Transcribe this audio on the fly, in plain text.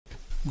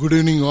Good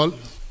evening, all.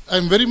 I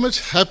am very much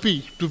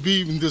happy to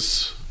be in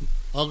this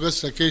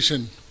August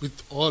occasion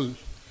with all,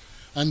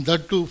 and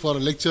that too for a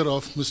lecture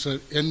of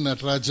Mr. N.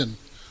 Natarajan,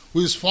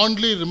 who is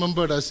fondly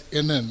remembered as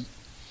NN.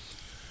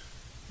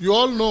 You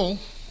all know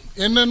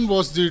NN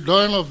was the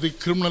doyen of the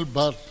criminal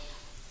bar,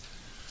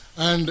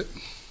 and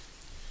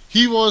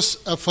he was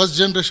a first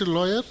generation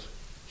lawyer.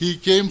 He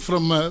came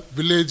from a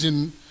village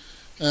in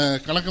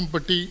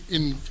Kanakampatti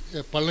in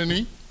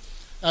Palani,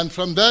 and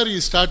from there he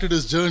started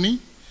his journey.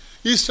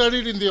 He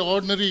studied in the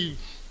ordinary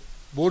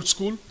board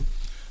school,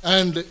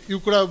 and you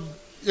could have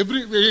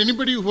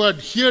anybody who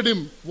had heard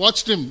him,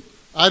 watched him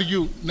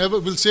argue, never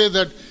will say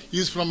that he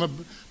is from a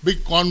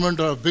big convent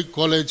or a big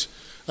college,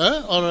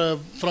 but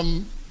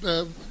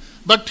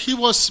he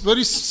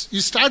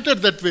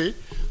started that way,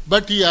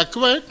 but he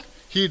acquired,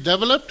 he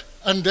developed,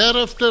 and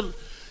thereafter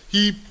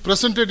he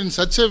presented in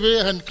such a way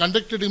and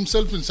conducted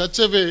himself in such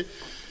a way,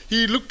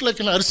 he looked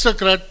like an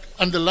aristocrat,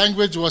 and the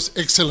language was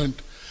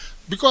excellent.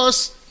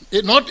 Because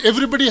not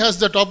everybody has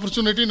that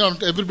opportunity,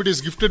 not everybody is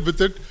gifted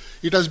with it.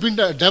 It has been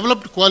a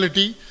developed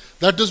quality.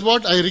 That is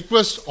what I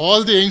request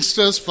all the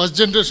youngsters, first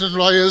generation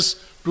lawyers,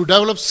 to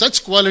develop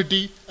such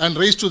quality and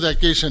rise to the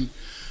occasion.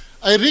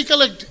 I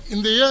recollect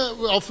in the year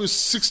of his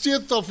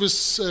 60th of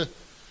his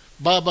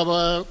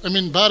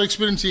bar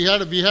experience, we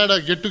had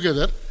a get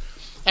together.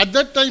 At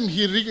that time,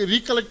 he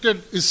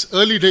recollected his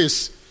early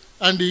days,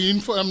 and he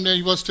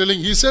was telling,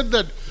 he said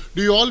that,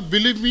 do you all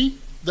believe me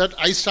that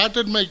I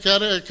started my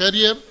career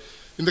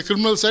in the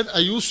criminal side? I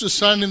used to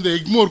stand in the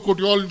Egmore court,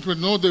 you all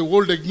know the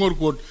old Egmore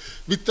court,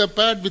 with a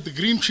pad with a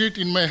green sheet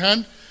in my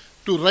hand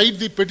to write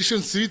the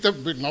petitions.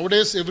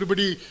 Nowadays,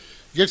 everybody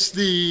gets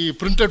the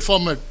printed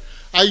format.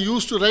 I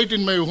used to write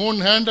in my own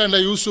hand and I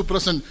used to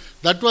present.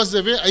 That was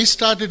the way I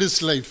started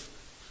his life.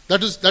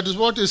 That is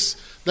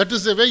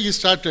the way he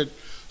started.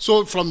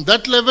 So from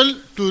that level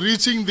to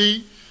reaching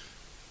the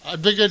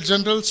Advocate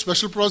General,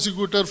 Special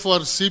Prosecutor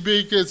for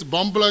CBI case,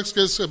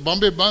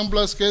 Bombay bomb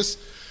blast case,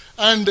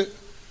 and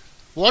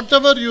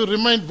whatever you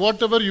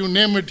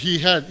name it, he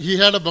had. He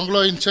had a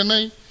bungalow in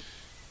Chennai.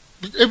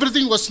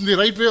 Everything was in the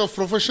right way of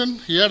profession.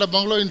 He had a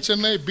bungalow in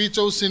Chennai, beach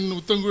house in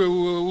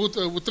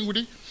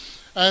Uttangudi,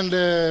 and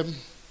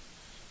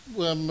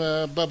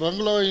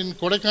bungalow in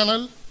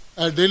Kodaikanal,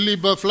 a Delhi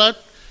flat.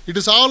 It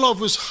is all of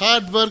his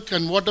hard work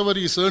and whatever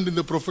he has earned in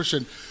the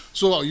profession.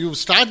 So you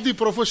start the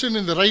profession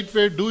in the right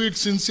way, do it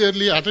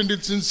sincerely, attend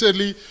it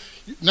sincerely.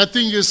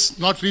 Nothing is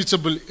not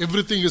reachable.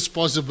 Everything is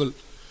possible.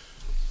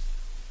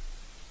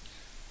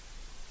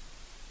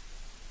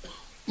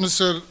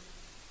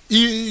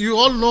 You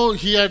all know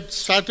he had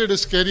started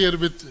his career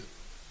with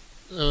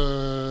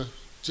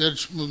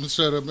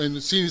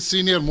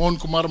Senior Mohan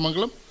Kumar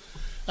Mangalam,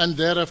 and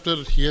thereafter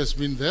he has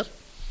been there.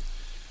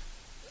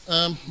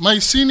 My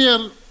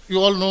senior, you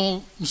all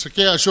know, Mr.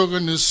 K.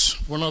 Ashokan is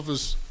one of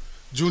his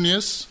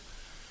juniors,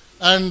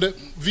 and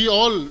we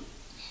all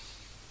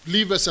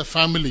live as a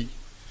family.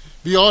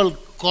 We all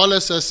call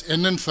us as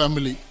NN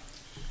family.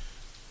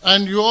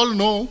 And you all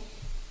know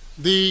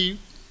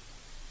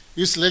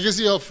his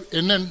legacy of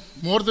NN,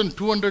 more than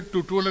 200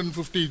 to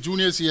 250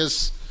 juniors he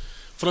has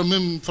from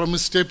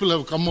his staple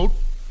have come out.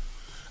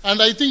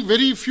 And I think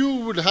very few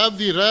would have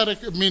the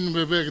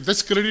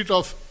this credit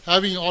of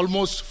having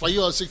almost 5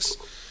 or 6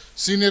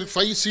 senior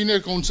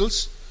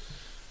counsels.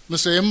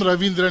 Mr. M.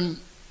 Ravindran,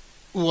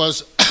 who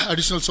was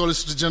Additional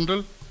Solicitor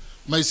General,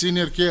 my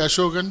senior K.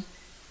 Ashokan,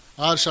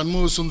 R.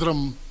 Shanmugha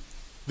Sundaram,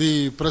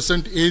 the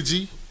present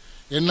AG,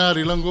 N.R.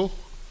 Ilango,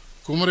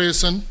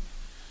 Kumaresan,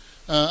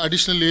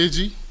 Additional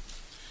AG,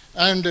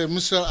 and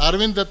Mr.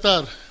 Arvind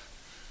Dattar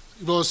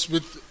was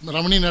with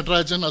Ramani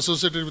Natarajan,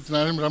 associated with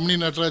Ramani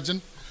Natarajan.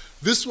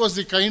 This was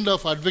the kind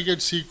of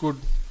advocates he could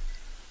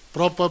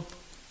prop up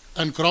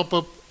and crop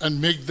up and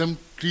make them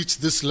reach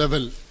this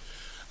level.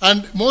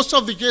 And most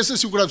of the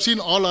cases you could have seen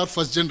all are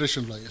first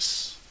generation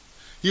lawyers.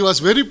 He was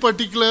very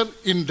particular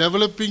in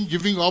developing,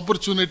 giving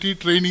opportunity,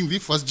 training the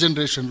first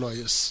generation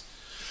lawyers.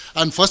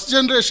 And first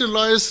generation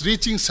lawyers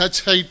reaching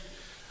such height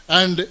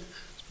and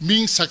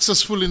being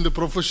successful in the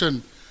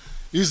profession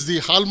is the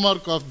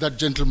hallmark of that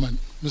gentleman,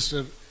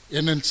 Mr.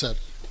 NN sir.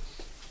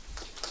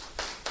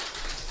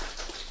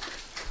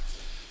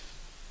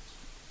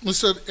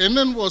 Mr.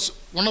 NN was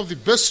one of the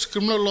best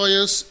criminal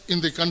lawyers in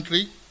the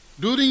country.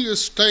 During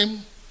his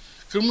time,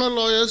 criminal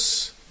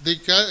lawyers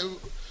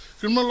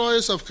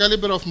of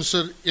caliber of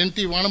Mr.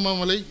 N.T.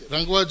 Vanamamalai,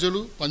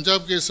 Rangwajalu,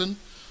 Punjab Kesan,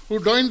 who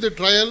joined the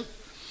trial,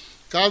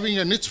 carving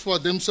a niche for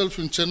themselves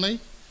in Chennai,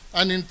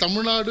 and in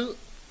Tamil Nadu,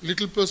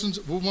 little persons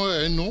whom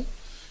I know,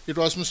 it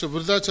was Mr.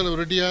 Virdachala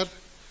Reddyar,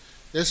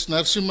 S.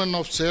 Narsimhan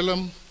of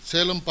Salem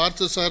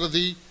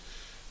Parthasarathi,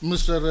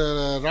 Mr.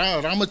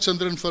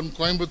 Ramachandran from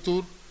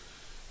Coimbatore,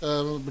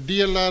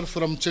 DLR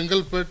from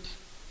Chengalpet,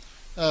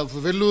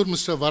 Vellore,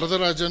 Mr.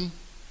 Varadarajan,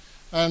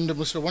 and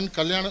Mr.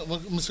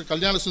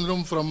 Kalyana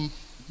Sundaram from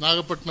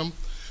Nagapatnam.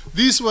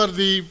 These were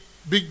the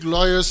big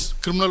lawyers,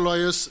 criminal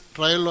lawyers,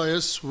 trial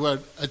lawyers who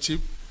had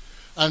achieved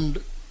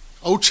and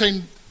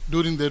outshined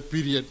during their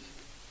period.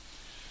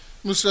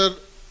 Mr.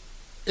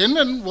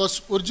 NN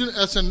was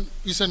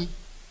is an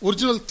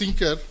original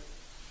thinker,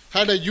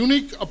 had a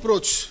unique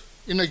approach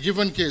in a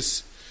given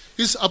case.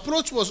 His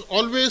approach was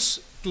always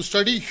to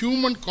study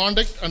human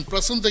conduct and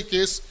present the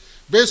case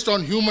based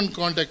on human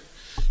conduct.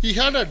 He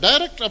had a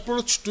direct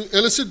approach to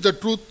elicit the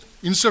truth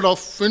instead of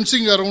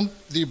fencing around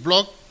the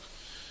block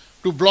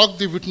to block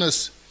the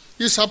witness.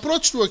 His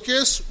approach to a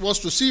case was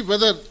to see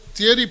whether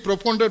theory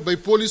propounded by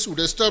police would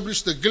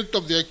establish the guilt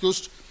of the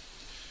accused.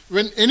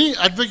 When any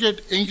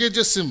advocate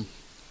engages him,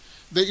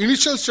 the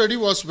initial study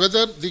was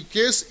whether the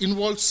case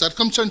involved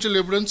circumstantial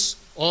evidence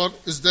or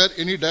is there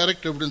any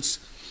direct evidence.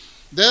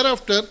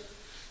 Thereafter,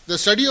 the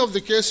study of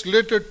the case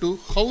related to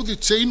how the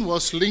chain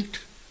was linked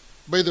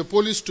by the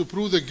police to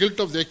prove the guilt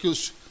of the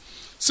accused.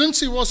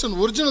 Since he was an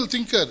original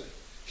thinker,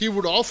 he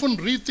would often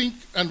rethink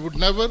and would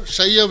never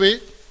shy away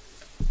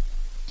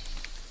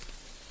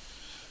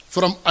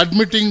from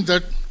admitting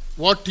that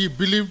what he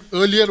believed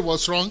earlier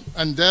was wrong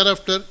and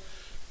thereafter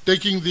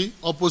taking the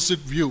opposite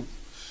view.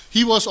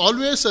 He was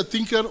always a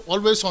thinker,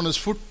 always on his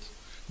foot,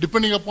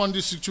 depending upon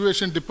the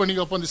situation, depending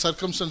upon the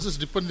circumstances,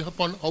 depending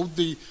upon how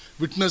the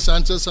witness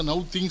answers and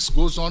how things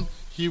goes on,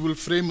 he will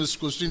frame his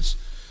questions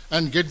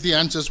and get the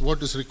answers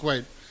what is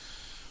required.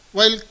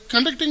 While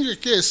conducting a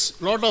case,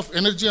 a lot of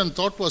energy and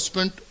thought was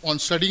spent on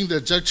studying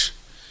the judge.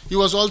 He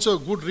was also a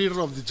good reader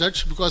of the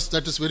judge because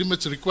that is very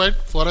much required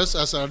for us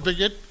as an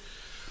advocate.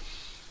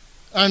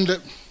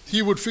 And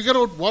he would figure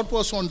out what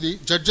was on the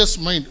judge's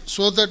mind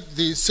so that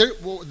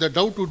the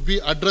doubt would be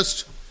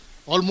addressed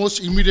almost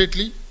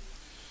immediately.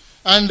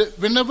 And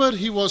whenever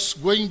he was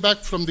going back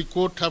from the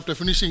court after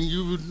finishing,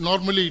 you would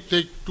normally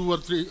take 2 or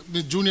 3,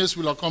 the juniors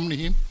will accompany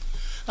him,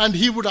 and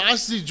he would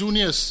ask the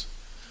juniors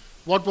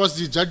what was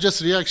the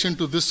judge's reaction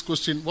to this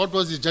question, what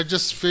was the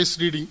judge's face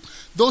reading,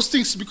 those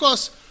things,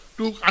 because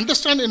to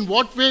understand in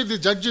what way the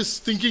judge is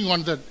thinking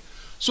on that,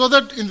 so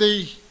that in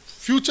the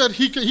future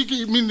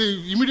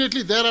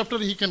immediately thereafter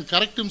he can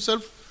correct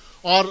himself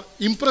or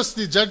impress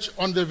the judge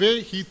on the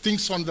way he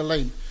thinks on the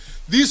line.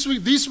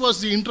 These was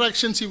the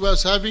interactions he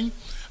was having,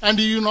 and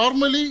he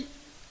normally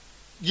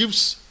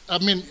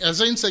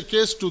assigns a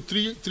case to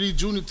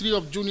three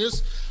of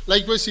juniors.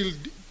 Likewise, he'll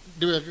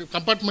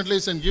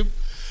compartmentalize and give,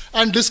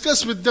 and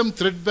discuss with them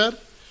threadbare.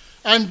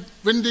 And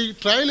when the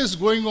trial is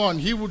going on,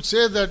 he would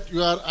say that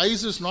your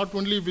eyes is not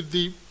only with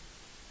the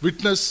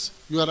witness,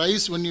 your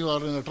eyes when you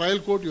are in a trial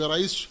court, your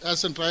eyes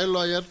as a trial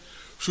lawyer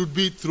should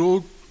be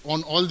throughout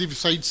on all the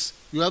sides.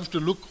 You have to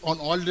look on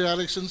all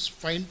directions,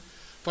 find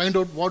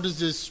out what is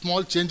the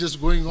small changes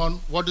going on,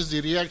 what is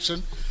the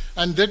reaction,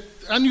 and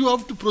you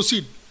have to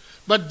proceed.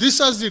 But this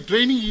is the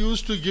training he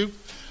used to give,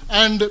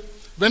 and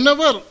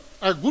whenever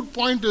a good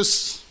point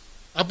is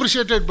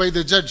appreciated by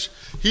the judge,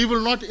 he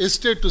will not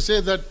hesitate to say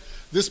that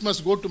this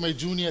must go to my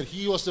junior.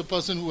 He was the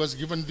person who has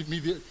given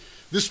me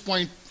this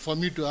point for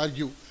me to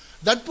argue.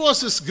 That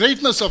was his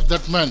greatness of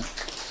that man.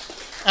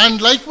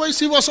 And likewise,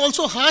 he was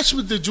also harsh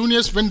with the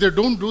juniors when they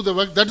don't do the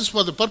work. That is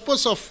for the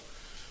purpose of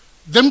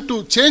them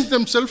to change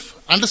themselves,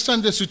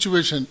 understand the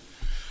situation.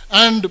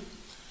 And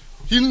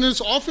in his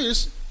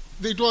office,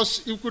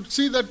 you could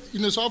see that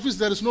in his office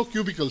there is no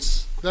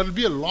cubicles. There will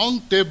be a long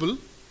table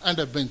and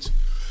a bench.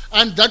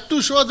 And that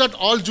to show that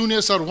all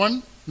juniors are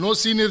one, no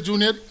senior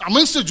junior.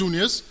 Amongst the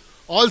juniors,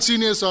 all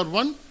seniors are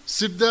one.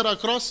 Sit there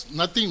across,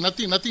 nothing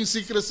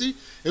secrecy.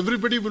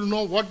 Everybody will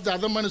know what the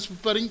other man is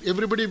preparing.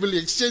 Everybody will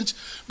exchange,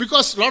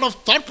 because a lot of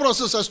thought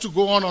process has to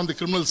go on the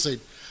criminal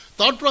side.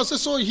 Thought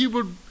process, so he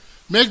would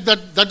make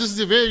that is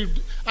the way.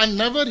 And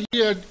never he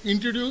had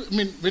introduced,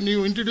 when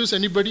you introduce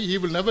anybody, he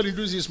will never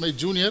introduce he is my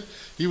junior.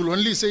 He will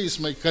only say he is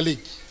my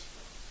colleague.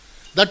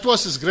 That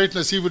was his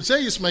greatness. He would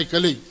say he is my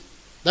colleague.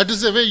 That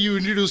is the way you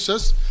introduce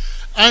us.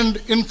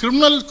 And in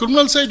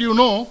criminal side,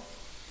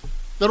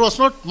 there was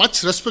not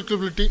much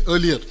respectability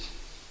earlier.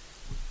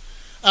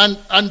 And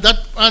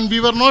we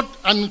were not,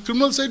 on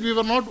criminal side, we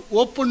were not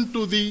open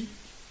to the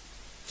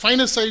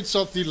finer sides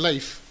of the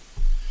life.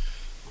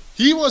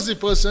 He was the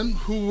person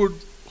who would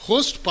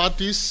host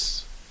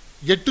parties,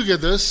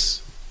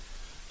 get-togethers,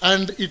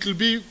 and it will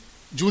be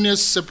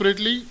juniors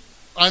separately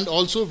and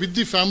also with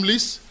the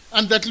families,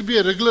 and that will be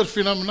a regular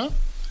phenomena.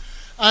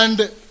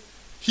 And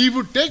he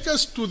would take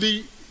us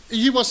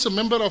he was a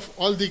member of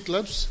all the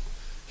clubs.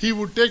 He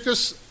would take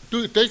us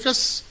to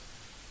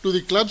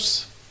the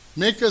clubs,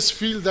 make us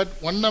feel that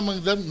one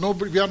among them,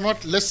 we are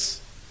not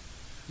less.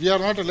 We are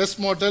not a less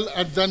mortal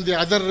than the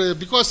other,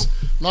 because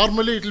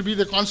normally it will be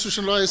the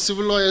constitutional lawyers,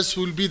 civil lawyers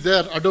who will be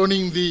there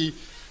adorning the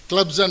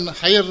clubs and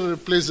higher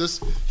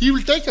places. He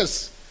will take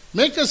us,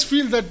 make us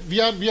feel that we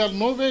are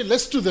no way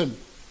less to them.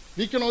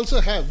 We can also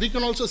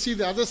see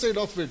the other side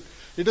of it.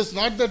 It is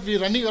not that we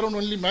are running around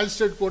only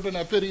magistrate court and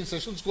appearing in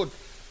sessions court.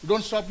 You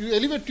don't stop, you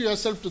elevate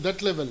yourself to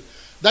that level.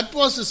 That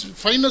was his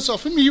fineness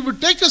of him. He would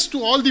take us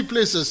to all the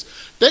places.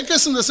 Take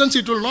us in the sense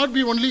it will not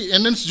be only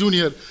NN's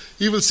junior.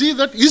 He will see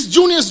that his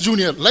junior's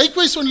junior.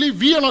 Likewise only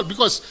we are not,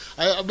 because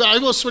I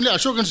was only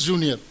Ashokan's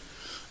junior.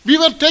 We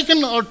were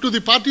taken to the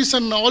parties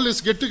and all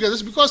his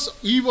get-togethers because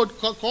he would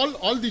call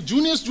all the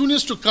juniors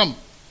to come.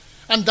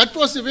 And that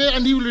was the way,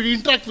 and he will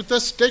interact with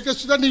us, take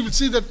us to that, and he will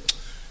see that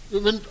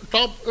when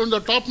the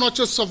top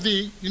notches of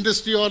the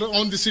industry or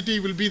on the city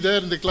will be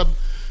there in the club,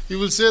 he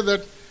will say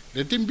that,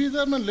 let him be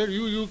there, man, let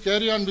you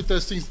carry on with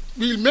those things.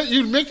 You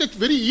will make it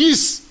very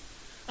easy,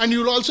 and you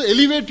will also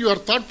elevate your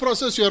thought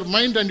process, your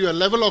mind, and your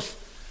level of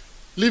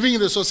living in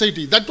the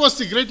society. That was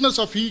the greatness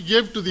of he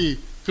gave to the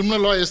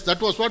criminal lawyers.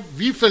 That was what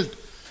we felt,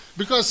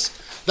 because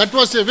that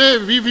was the way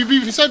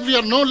we said we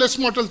are no less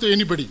mortal to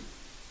anybody.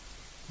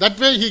 That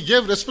way he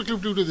gave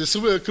responsibility to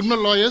the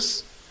criminal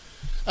lawyers.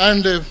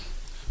 And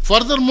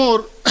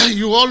furthermore,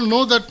 you all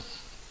know that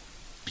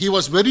he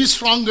was very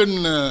strong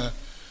in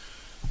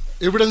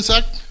Evidence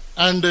Act,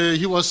 and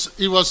he was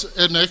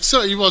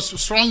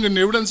strong in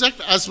Evidence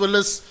Act as well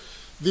as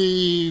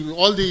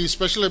all the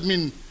special,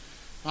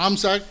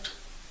 Arms Act,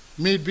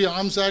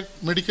 Arms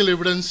Act, medical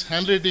evidence,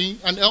 handwriting,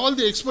 and all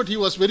the expert. He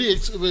was very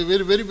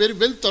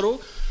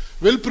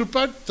well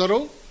prepared,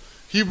 thorough.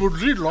 He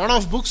would read a lot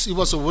of books. He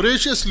was a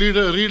voracious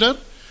reader,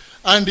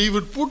 and he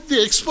would put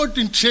the expert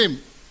in shame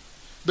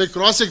by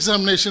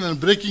cross-examination and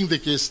breaking the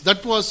case.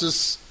 That was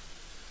his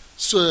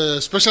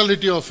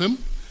specialty of him.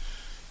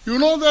 You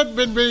know that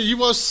when he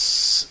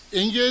was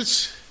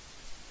engaged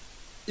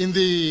in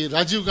the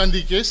Rajiv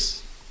Gandhi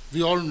case,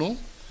 we all know,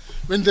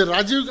 when the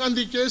Rajiv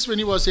Gandhi case, when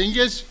he was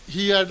engaged,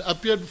 he had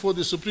appeared before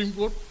the Supreme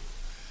Court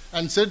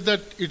and said that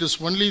it is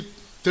only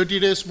 30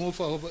 days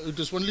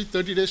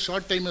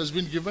short time has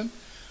been given.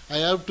 I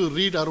have to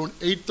read around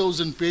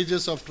 8,000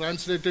 pages of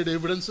translated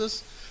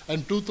evidences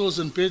and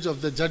 2,000 pages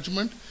of the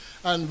judgment,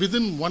 and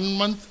within 1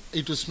 month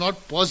it is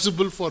not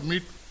possible for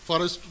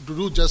us to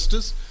do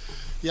justice.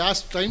 He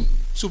asked time.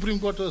 Supreme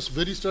Court was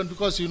very stern,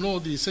 because you know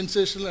the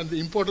sensational and the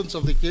importance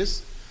of the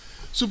case.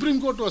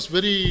 Supreme Court was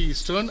very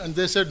stern, and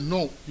they said,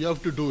 no, you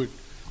have to do it.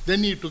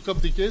 Then he took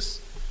up the case.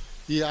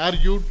 He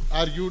argued.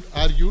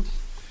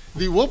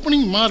 The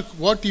opening mark,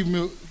 what he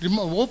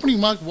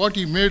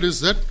made is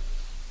that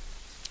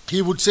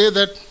he would say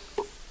that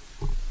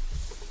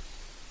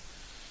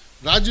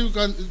Rajiv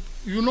Gandhi,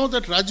 you know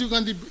that Rajiv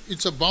Gandhi,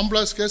 it's a bomb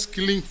blast case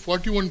killing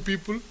 41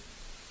 people,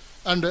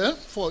 and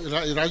for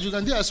Rajiv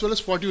Gandhi as well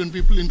as 41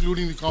 people,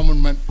 including the common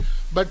man.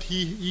 But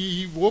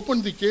he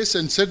opened the case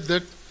and said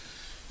that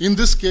in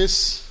this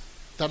case,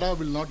 Tada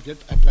will not get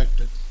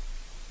attracted.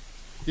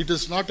 It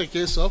is not a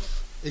case of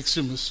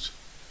extremist.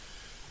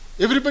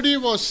 Everybody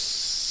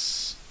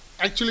was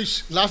actually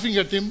laughing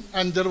at him,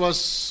 and there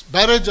was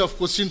barrage of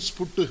questions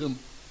put to him.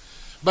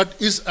 But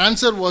his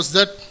answer was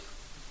that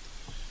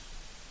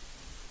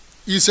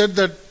he said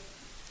that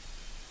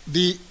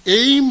the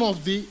aim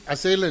of the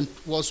assailant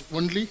was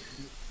only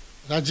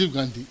Rajiv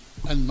Gandhi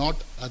and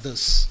not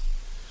others.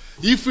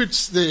 If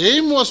the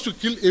aim was to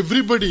kill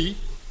everybody,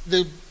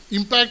 the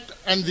impact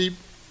and the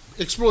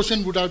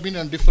explosion would have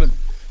been different.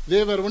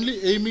 They were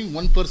only aiming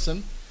one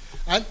person,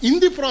 and in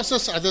the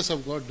process others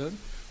have got done.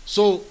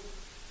 So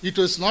it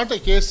was not a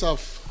case of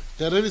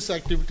terrorist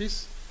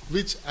activities,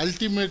 which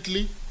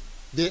ultimately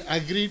they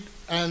agreed,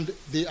 and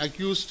they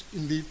accused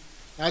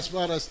as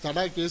far as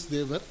Tada case,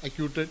 they were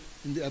acquitted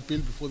in the appeal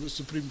before the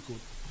Supreme Court.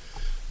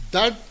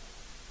 That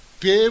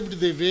paved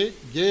the way,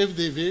 gave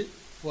the way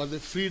for the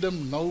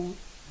freedom now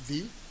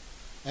the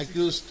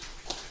accused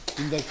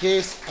in the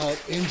case are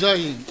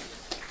enjoying.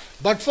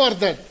 But for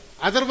that,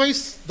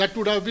 otherwise that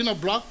would have been a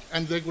block,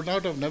 and they could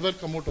not have never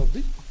come out of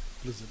the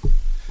prison.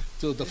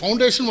 So the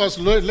foundation was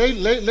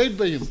laid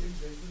by him.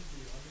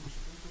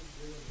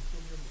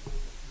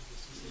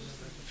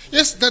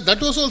 Yes, that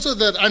was also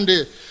there, and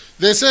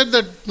they said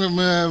that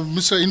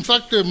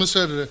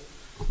Mr.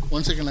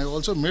 One second, I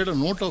also made a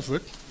note of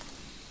it.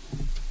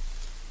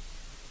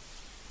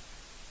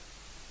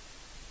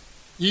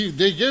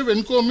 They gave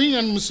Encomi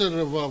and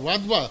Mr.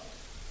 Wadhwa.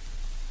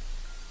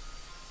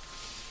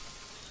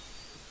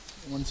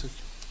 One second.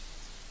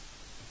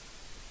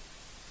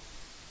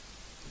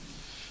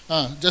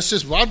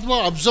 Justice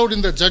Wadhwa observed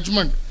in the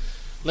judgment,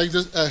 like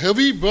this, a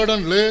heavy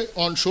burden lay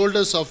on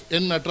shoulders of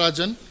N.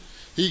 Natarajan.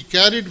 He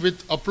carried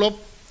with aplomb.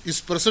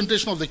 His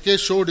presentation of the case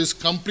showed his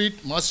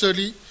complete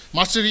mastery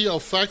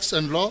of facts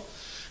and law.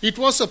 It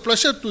was a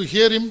pleasure to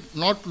hear him,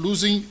 not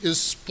losing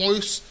his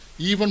poise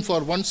even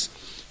for once.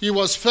 He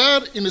was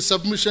fair in his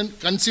submission,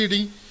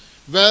 conceding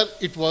where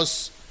it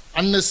was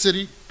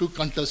unnecessary to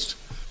contest.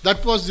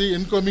 That was the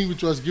encomium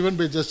which was given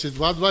by Justice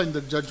Wadhwa in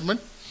the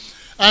judgment.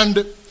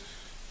 And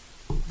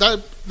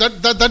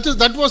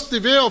that was the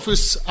way of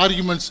his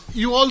arguments.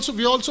 We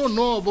also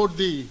know about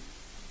the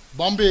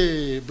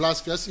Bombay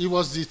blast case. He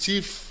was the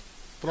chief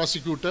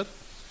prosecutor.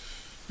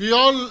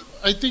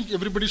 I think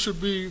everybody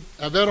should be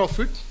aware of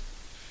it.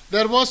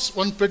 There was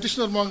one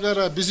petitioner monger,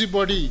 a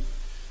busybody,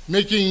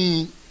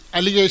 making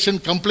allegation,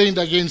 complaint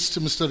against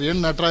Mr. N.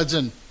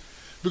 Natarajan.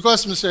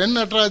 Because Mr. N.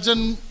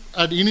 Natarajan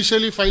had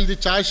initially filed the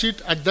charge sheet.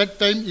 At that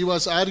time, he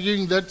was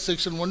arguing that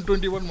section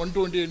 121,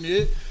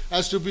 121A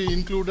has to be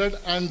included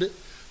and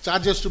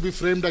charges to be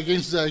framed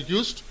against the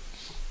accused.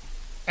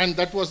 And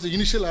that was the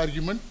initial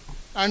argument.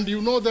 And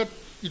you know that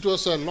it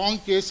was a long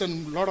case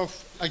and a lot of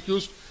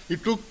accused.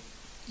 It took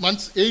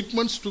months, 8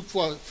 months took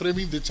for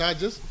framing the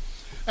charges.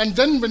 And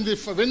then when the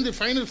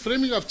final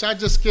framing of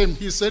charges came,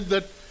 he said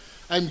that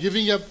I'm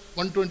giving up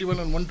 121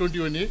 and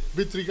 121A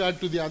with regard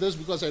to the others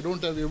because I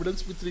don't have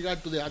evidence. With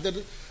regard to the other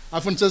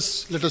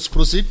offences, let us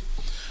proceed.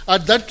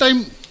 At that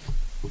time,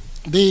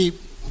 the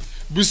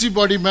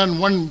busybody man,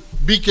 one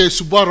B.K.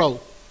 Subbarao,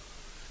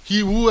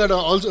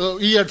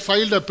 he had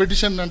filed a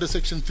petition under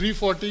section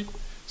 340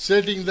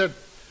 stating that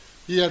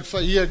he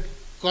had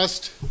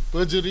caused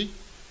perjury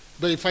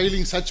by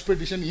filing such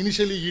petition.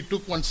 Initially, he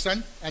took one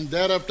stand, and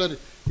thereafter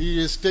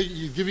he is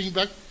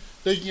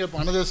taking up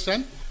another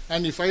stand,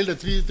 and he filed a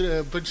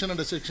petition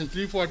under section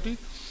 340.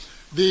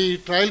 The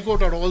trial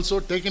court had also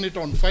taken it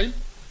on file.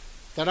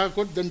 Tara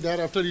court then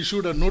thereafter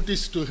issued a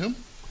notice to him.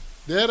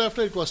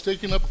 Thereafter, it was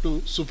taken up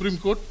to Supreme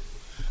Court,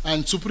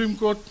 and Supreme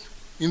Court,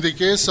 in the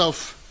case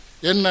of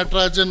N.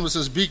 Natarajan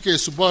versus B.K.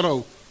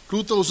 Subbarao,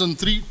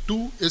 2003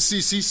 2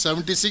 SCC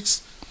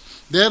 76.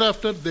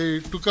 Thereafter, they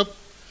took up,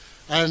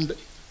 and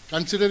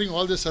considering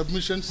all the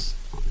submissions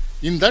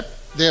in that,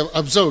 they have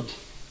observed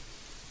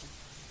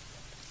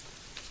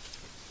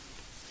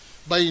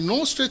by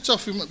no stretch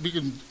of,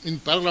 in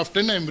paragraph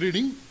 10 I am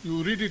reading,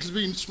 you read it will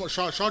be in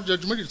short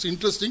judgment, it's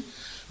interesting.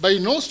 By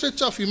no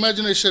stretch of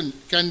imagination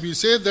can we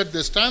say that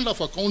the stand of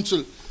a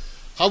counsel,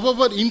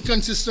 however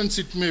inconsistent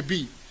it may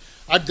be,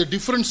 at the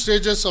different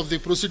stages of the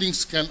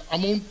proceedings can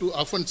amount to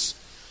offence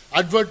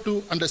adverted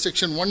to under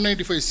section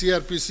 195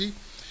 CRPC.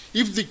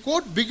 If the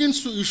court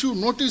begins to issue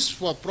notice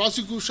for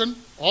prosecution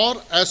or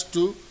as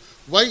to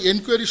why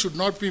inquiry should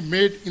not be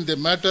made in the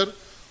matter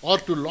or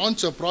to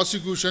launch a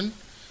prosecution,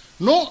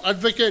 no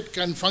advocate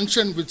can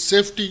function with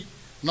safety,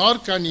 nor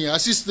can he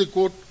assist the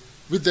court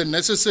with the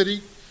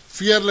necessary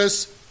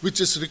fearless which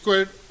is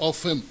required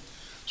of him.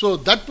 So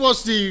that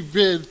was the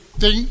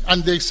thing,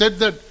 and they said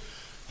that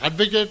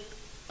advocate,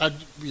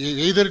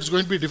 either it's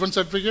going to be defense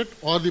advocate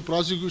or the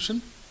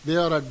prosecution, they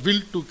are at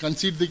will to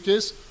concede the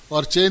case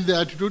or change the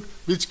attitude,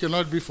 which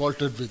cannot be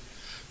faulted with.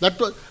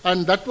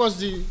 That was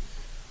the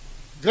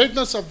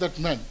greatness of that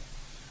man.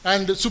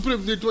 And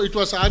it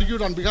was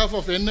argued on behalf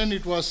of NN,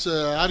 it was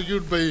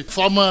argued by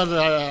former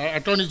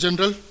Attorney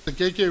General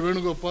K.K.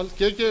 Venugopal.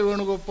 K.K.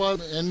 Venugopal,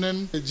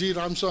 NN, G.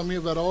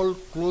 Ramswamy were all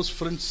close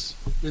friends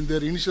in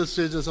their initial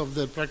stages of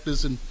their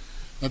practice in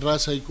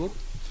Madras High Court.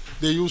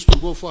 They used to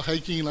go for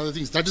hiking and other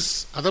things. That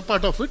is other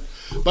part of it.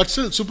 But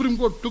still, Supreme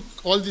Court took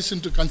all this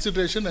into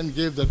consideration and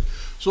gave that.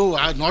 So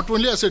not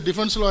only as a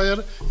defense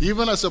lawyer,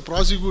 even as a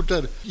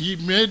prosecutor, he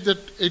made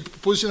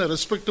that position a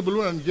respectable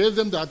one and gave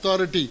them the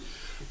authority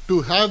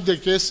to have the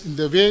case in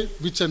the way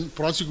which a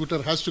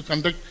prosecutor has to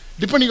conduct,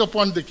 depending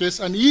upon the case,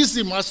 and he is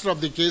the master of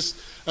the case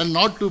and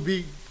not to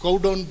be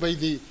cowed down by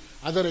the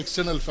other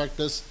external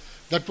factors.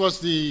 That was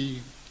the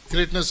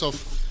greatness of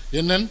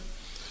NN.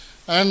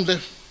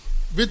 And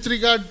with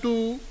regard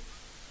to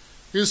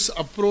his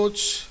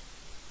approach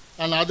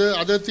and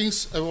other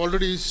things, I've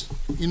already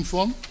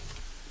informed.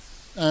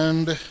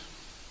 And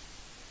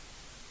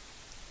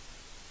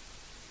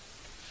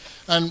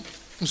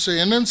Mr.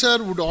 NN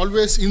sir would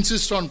always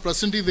insist on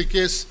presenting the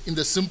case in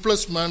the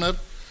simplest manner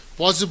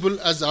possible,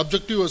 as the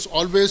objective was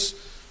always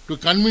to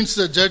convince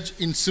the judge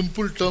in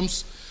simple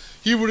terms.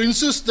 He would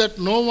insist that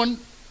one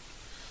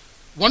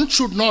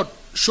should not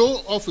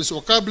show off his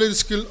vocabulary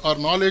skill or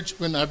knowledge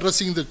when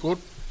addressing the court.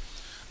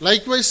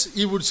 Likewise,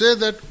 he would say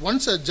that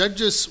once a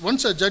judge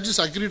is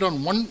agreed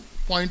on one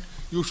point,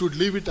 you should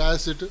leave it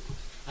as it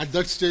at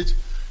that stage.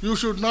 You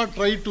should not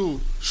try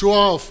to show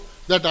off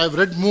that I've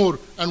read more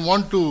and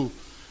want to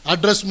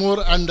address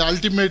more, and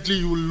ultimately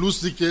you will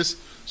lose the case.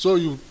 So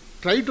you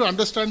try to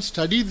understand,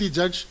 study the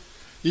judge.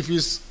 If he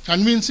is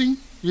convincing,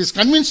 he is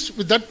convinced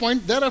with that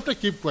point, thereafter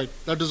keep quiet.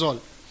 That is all.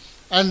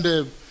 And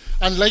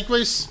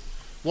likewise,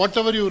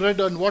 whatever you read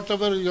and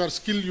whatever your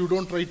skill, you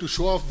don't try to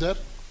show off there.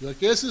 Your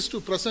case is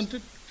to present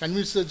it,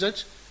 convince the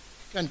judge,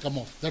 and come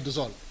off. That is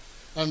all.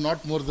 And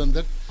not more than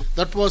that.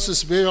 That was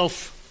his way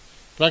of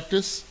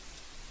practice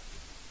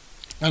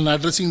and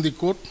addressing the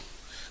court.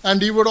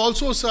 And he would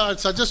also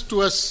suggest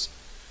to us,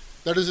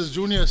 that is his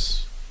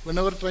juniors,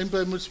 whenever time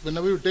permits,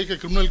 whenever you take a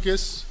criminal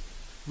case,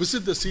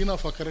 visit the scene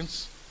of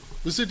occurrence.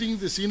 Visiting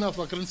the scene of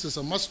occurrence is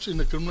a must in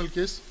a criminal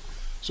case,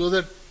 so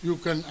that you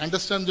can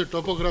understand the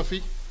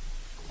topography,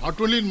 not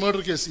only in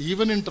murder case,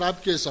 even in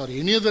trap case or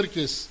any other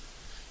case.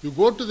 You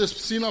go to the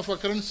scene of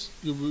occurrence,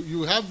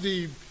 you have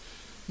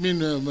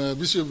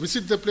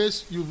visit the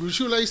place, you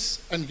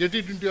visualize and get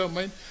it into your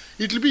mind.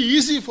 It will be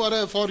easy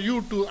for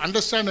you to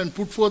understand and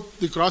put forth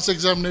the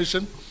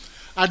cross-examination.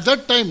 At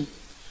that time,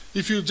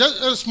 if you just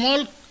a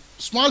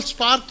small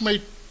spark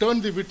might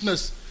turn the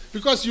witness,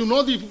 because you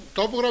know the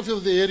topography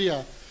of the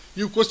area,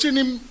 you question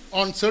him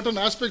on certain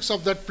aspects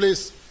of that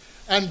place,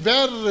 and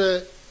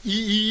where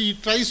he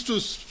tries to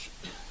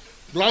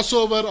gloss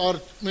over or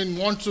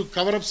wants to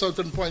cover up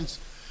certain points.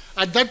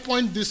 At that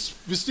point, this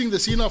visiting the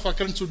scene of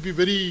occurrence would be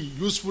very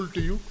useful to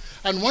you.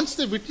 And once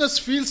the witness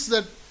feels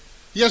that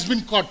he has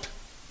been caught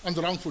on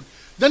the wrong foot,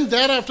 then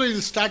thereafter he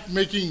will start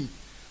making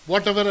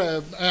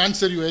whatever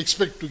answer you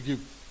expect to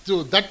give.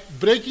 So that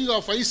breaking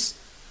of ice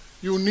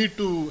you need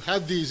to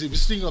have the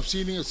visiting of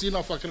scene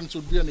of occurrence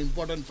would be an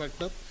important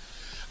factor.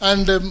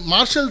 And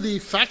marshal the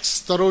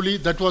facts thoroughly.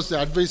 That was the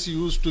advice he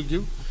used to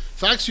give.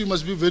 Facts, you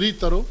must be very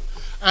thorough.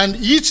 And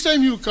each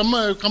time you come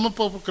up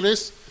with a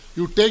case,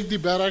 you take the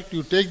Barak,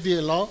 you take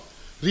the law,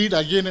 read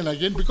again and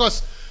again.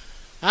 Because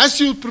as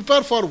you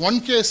prepare for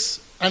one case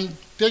and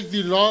take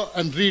the law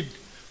and read,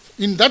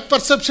 in that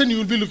perception you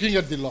will be looking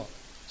at the law.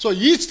 So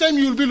each time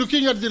you will be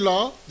looking at the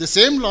law, the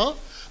same law,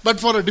 but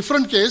for a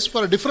different case,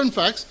 for a different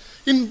facts,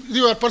 in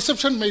your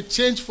perception may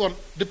change for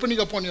depending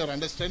upon your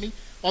understanding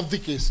of the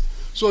case.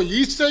 So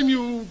each time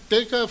you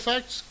take a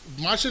facts,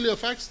 marshal your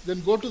facts,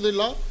 then go to the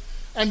law,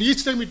 and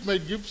each time it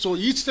might give. So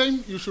each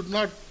time you should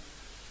not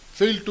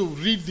fail to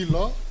read the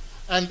law.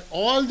 And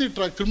all the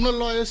criminal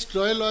lawyers,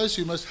 trial lawyers,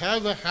 you must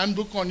have a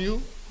handbook on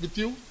you, with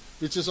you,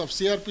 which is of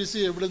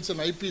CRPC, evidence and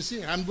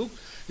IPC handbook.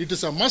 It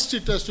is a must,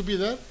 it has to be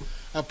there.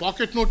 A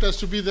pocket note has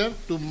to be there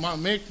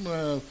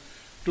to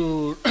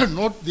to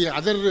note the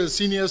other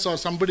seniors or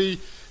somebody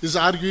is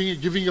arguing,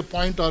 giving a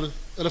point or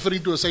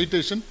referring to a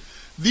citation.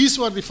 These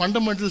were the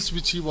fundamentals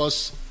which he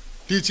was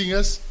teaching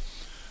us.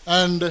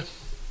 And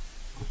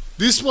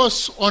this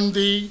was on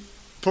the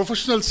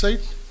professional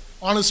side.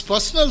 On his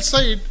personal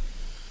side,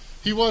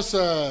 he was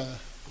a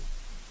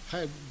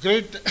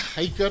great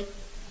hiker.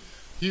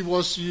 He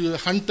was a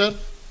hunter,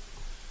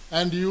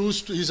 and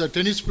he's a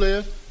tennis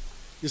player,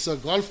 he's a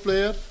golf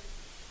player,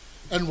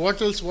 and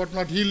what else, what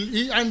not.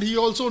 And he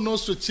also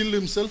knows to chill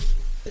himself.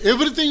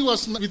 Everything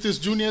was with his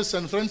juniors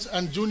and friends,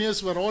 and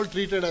juniors were all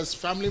treated as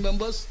family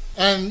members.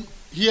 And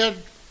he had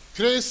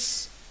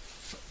craze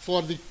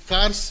for the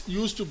cars. He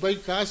used to buy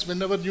cars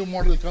whenever new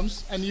model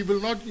comes, and he will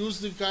not use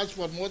the cars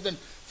for more than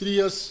 3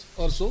 years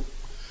or so.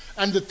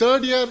 And the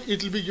third year,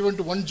 it will be given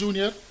to one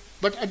junior,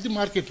 but at the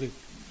market rate.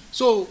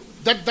 So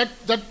that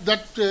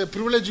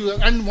privilege you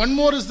have. And one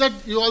more is that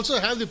you also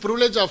have the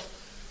privilege of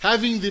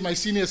having my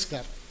senior's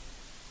car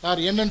or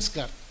NN's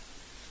car.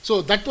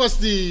 So that was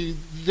the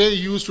way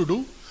he used to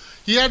do.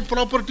 He had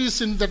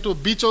properties in that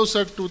beach house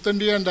at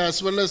Uthandi and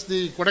as well as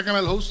the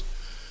Kodaikanal house.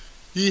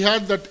 He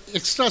had that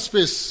extra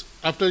space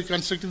after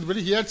constructing the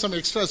building. He had some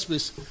extra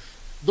space.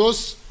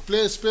 Those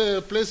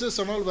places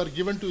and all were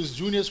given to his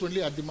juniors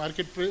only at the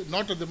market price,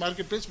 not at the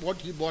market price, what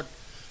he bought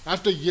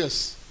after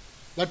years.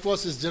 That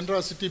was his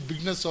generosity,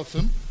 bigness of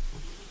him.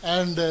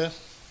 And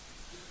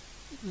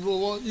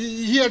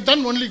he had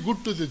done only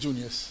good to the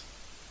juniors.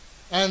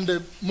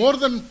 And more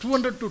than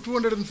 200 to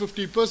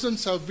 250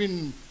 persons have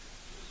been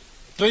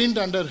trained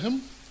under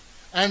him.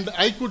 And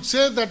I could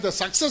say that the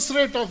success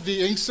rate of the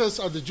youngsters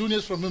or the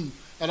juniors from him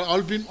are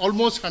all been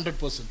almost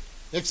 100%,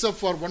 except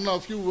for one or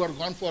few who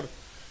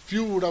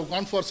would have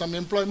gone for some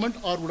employment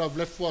or would have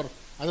left for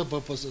other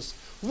purposes.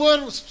 Who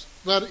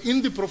were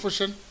in the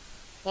profession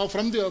or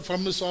from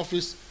his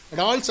office had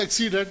all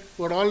succeeded,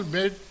 who had all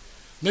made,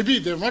 maybe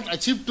they have not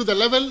achieved to the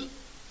level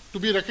to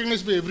be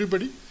recognized by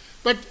everybody,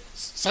 but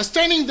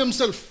sustaining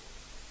themselves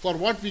for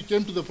what we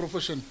came to the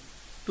profession.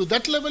 To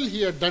that level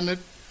he had done it.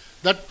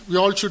 That we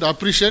all should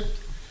appreciate.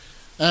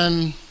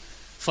 And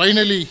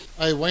finally,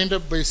 I wind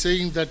up by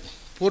saying that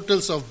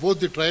portals of both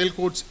the trial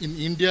courts in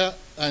India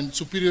and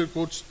superior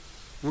courts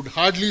would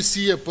hardly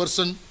see a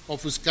person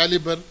of his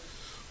caliber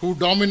who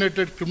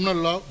dominated criminal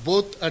law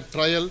both at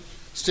trial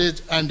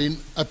stage and in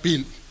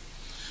appeal.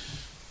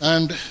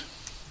 And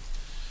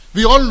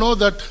we all know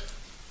that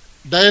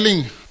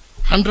dialing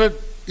 100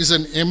 is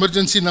an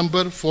emergency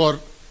number for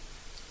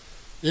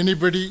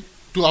anybody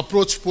to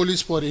approach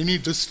police for any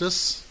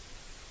distress.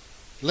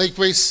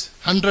 Likewise,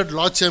 100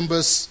 law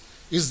chambers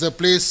is the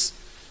place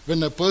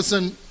when a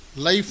person's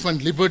life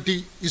and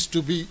liberty is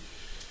to be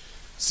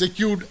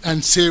secured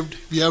and saved.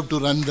 We have to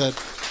run there.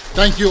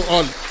 Thank you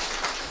all.